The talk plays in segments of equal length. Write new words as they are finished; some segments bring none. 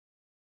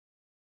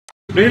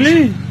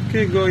Really?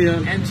 Okay, go, yeah.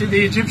 And to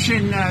the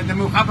Egyptian, the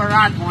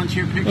Mukhabarat wants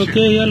your picture.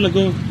 Okay, yalla,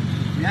 go.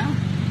 Yeah?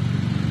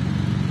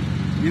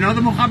 You know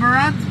the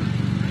Mukhabarat?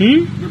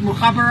 The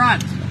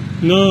Mukhabarat.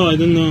 No, I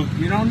don't know.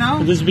 You don't know?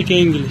 I just speak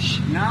English.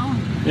 No?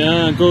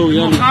 Yeah, go,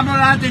 yalla.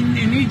 Mukhabarat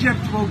in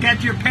Egypt will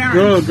get your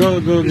parents. Go.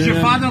 Does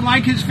your father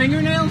like his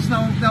fingernails?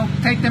 They'll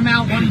take them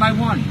out one by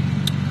one.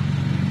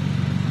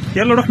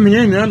 يلا روح من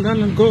هنا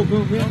يلا go.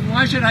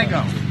 Why should I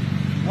go?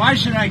 Why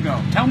should I go?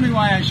 Tell me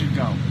why I should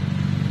go.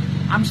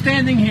 I'm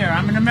standing here.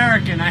 I'm an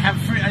American. I have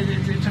free.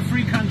 It's a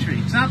free country.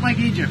 It's not like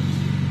Egypt.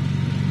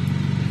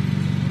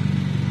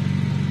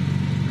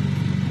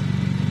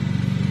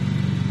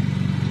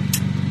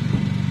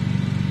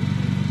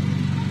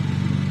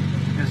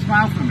 Yeah,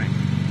 smile for me.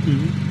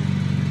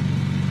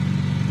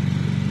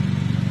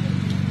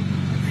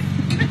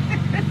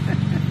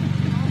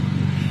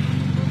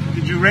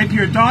 Did you rape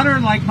your daughter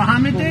like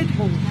Muhammad did?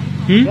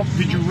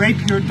 Did you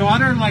rape your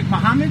daughter like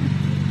Muhammad?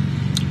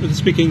 I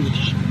speak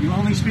English. You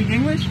only speak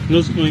English?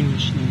 No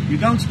English. No. You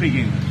don't speak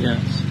English?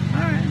 Yes.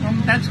 All right. Well,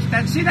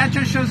 that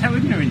just shows how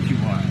ignorant you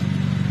are.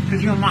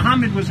 Because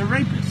Muhammad was a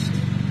rapist.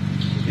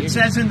 It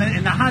says in the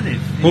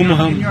Hadith,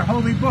 in your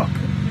holy book.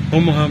 Oh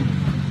Muhammad.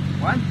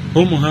 What?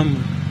 Oh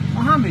Muhammad.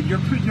 Muhammad, your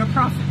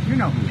prophet. You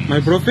know who he is.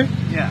 My prophet?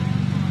 Yeah.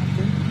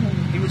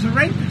 He was a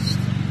rapist.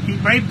 He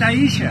raped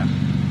Aisha.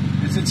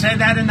 Does it say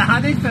that in the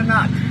Hadith or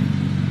not?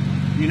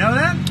 You know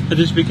that? I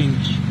just speak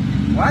English.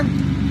 What?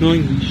 No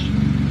English.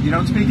 You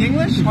don't speak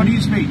English? What do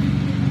you speak?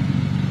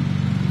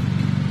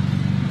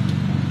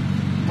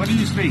 What do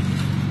you speak?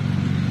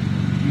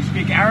 You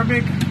speak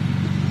Arabic?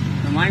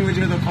 The language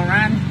of the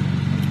Quran?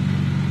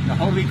 The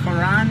Holy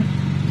Quran?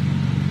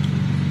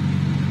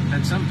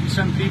 That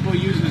some people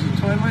use as a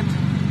toilet?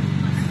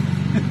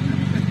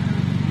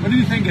 What do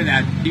you think of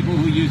that? People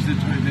who use the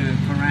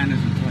Quran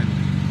as a toilet?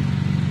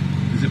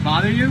 Does it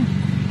bother you?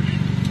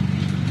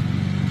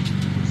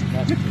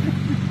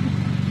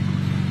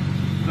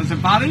 Does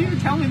it bother you?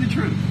 Tell me the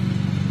truth.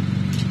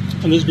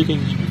 I don't speak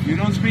English. You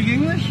don't speak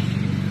English?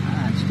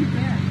 That's too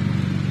bad.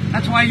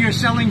 That's why you're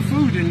selling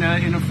food in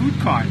a food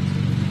cart.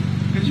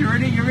 Because you're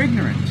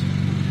ignorant.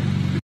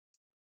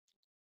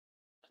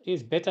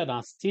 It's better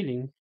than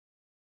stealing,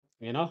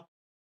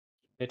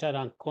 better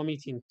than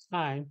committing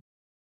crime.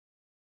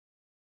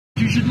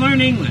 You should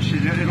learn English.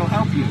 It'll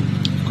help you.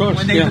 Of course,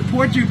 when they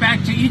deport you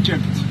back to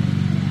Egypt,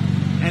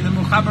 and the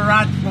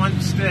Mukhabarat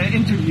wants to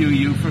interview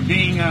you for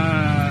being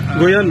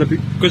Go yalla,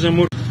 because I'm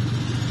more.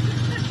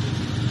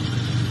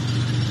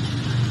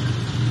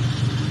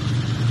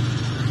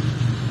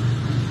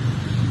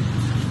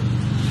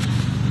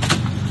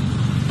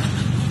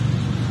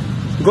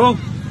 Go.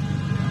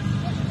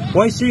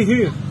 Why stay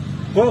here?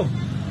 Go.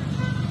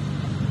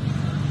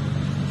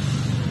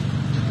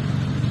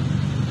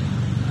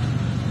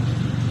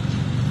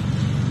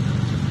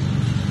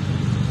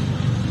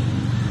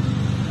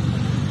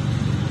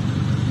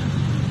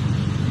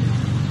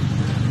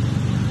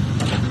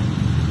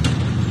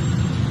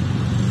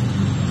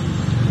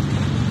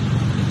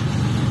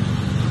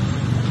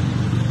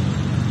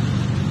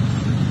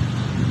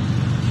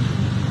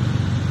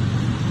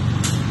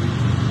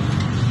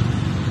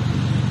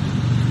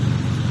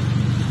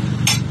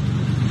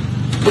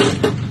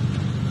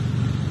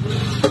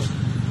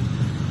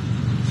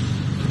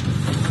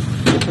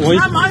 It's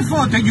not my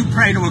fault that you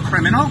pray to a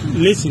criminal.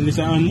 Listen,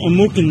 I'm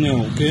working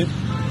now, okay?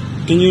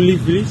 Can you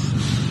leave, please?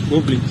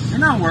 Go, please. You're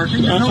not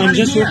working. I'm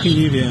just working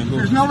here, yeah. Go.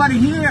 There's nobody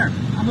here.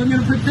 I'm going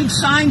to put big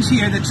signs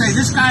here that say,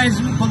 this guy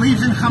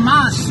believes in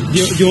Hamas. Do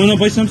you want to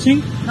buy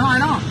something? No, I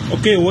don't.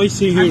 Okay, why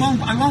stay here?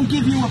 I won't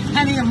give you a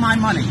penny of my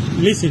money.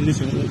 Listen,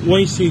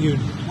 why stay here?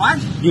 What?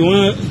 Do you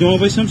want to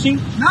buy something?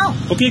 No.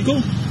 Okay,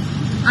 go.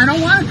 I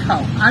don't want to go.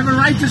 I have a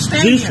right to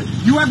stand here.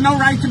 You have no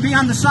right to be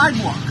on the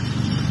sidewalk.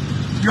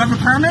 You have a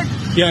permit?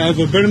 Yeah, I have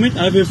a permit.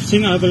 I have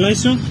everything. I have a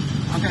license.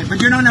 Okay, but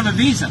you don't have a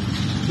visa.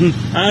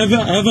 I have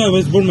a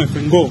passport, my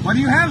friend. Go. What do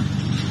you have?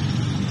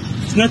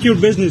 It's not your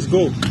business.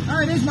 Go. Oh,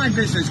 it is my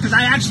business because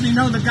I actually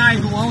know the guy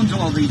who owns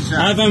all these.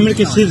 I have an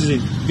American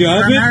citizen. Do you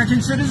have it?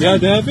 American citizen? Yeah,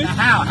 do you have it?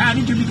 How? How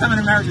did you become an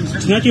American citizen?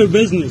 It's not your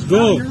business. Go.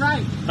 Oh, you're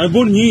right. I'm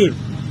born here.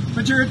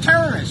 But you're a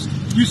terrorist.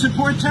 You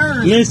support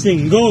terrorism.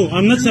 Listen, go.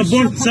 I'm not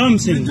support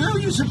something. You do.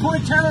 You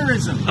support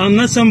terrorism. I'm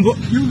not some.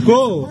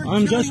 Go.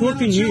 I'm just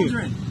working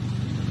here.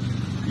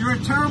 You're a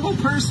terrible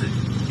person.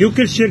 You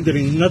kill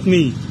children, not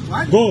me.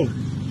 What? Go.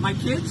 My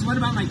kids? What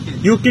about my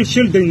kids? You kill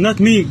children, not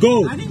me.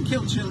 Go. I didn't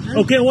kill children.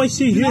 Okay, why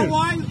stay here? You know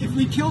why? If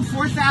we killed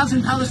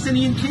 4,000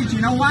 Palestinian kids,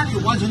 you know what?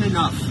 It wasn't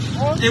enough.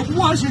 It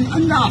wasn't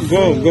enough.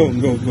 Go.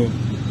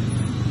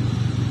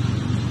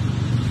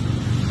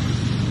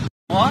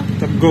 What?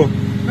 Go.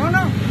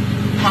 No.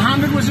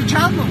 Muhammad was a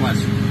child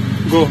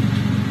molester. Go.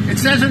 It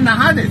says in the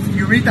Hadith.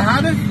 You read the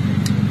Hadith?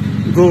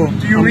 Go.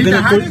 Do you read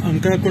the Hadith? I'm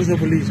gonna call the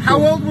police. Go.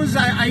 How old was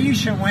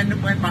Aisha when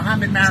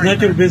Muhammad married her?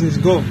 It's not your business.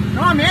 Go.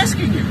 No, I'm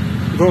asking you.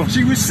 Go.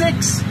 She was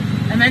 6,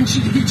 and then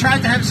he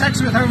tried to have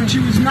sex with her when she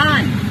was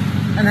 9,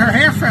 and her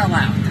hair fell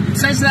out. It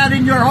says that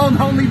in your own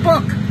holy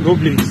book. Go,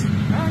 please.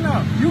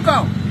 No. You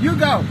go. You.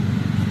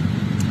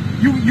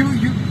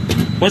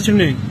 What's your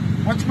name?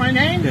 What's my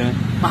name? Yeah.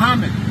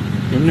 Muhammad.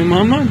 Your name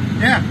Muhammad?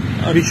 Yeah.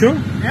 Are you sure?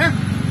 Yeah.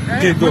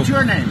 Okay, go. What's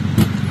your name?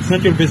 It's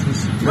not your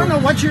business. No, Go. no,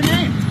 what's your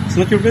name? It's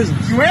not your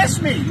business. You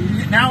asked me.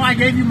 Now I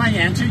gave you my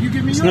answer. You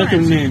give me It's your not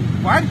answer. your name.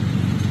 What?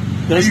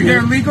 That's Are you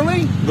here name.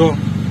 legally? Go.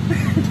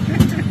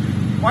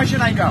 Why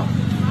should I go?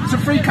 It's a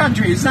free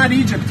country. It's not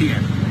Egypt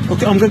here.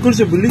 Okay, I'm gonna call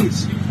the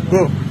police.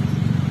 Go.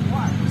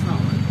 Why? It's not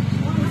right.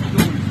 What are you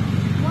doing?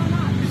 Why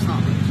not? It's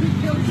not right. He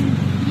kills you.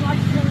 He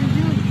likes killing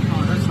you. No,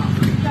 that's not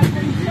right. That's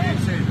what he said.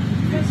 Say that.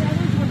 Yes, that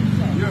is what he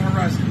said. You're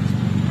harassing us.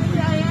 Maybe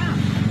I am.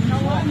 You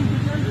know what? You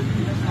deserve it.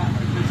 That's not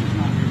right. This is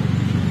not right.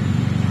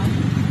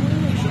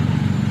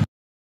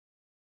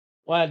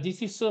 Well,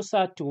 this is so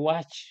sad to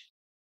watch.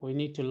 We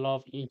need to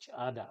love each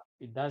other.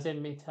 It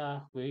doesn't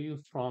matter where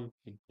you're from.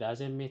 It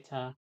doesn't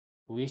matter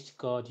which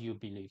God you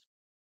believe.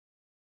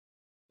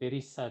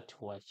 Very sad to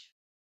watch.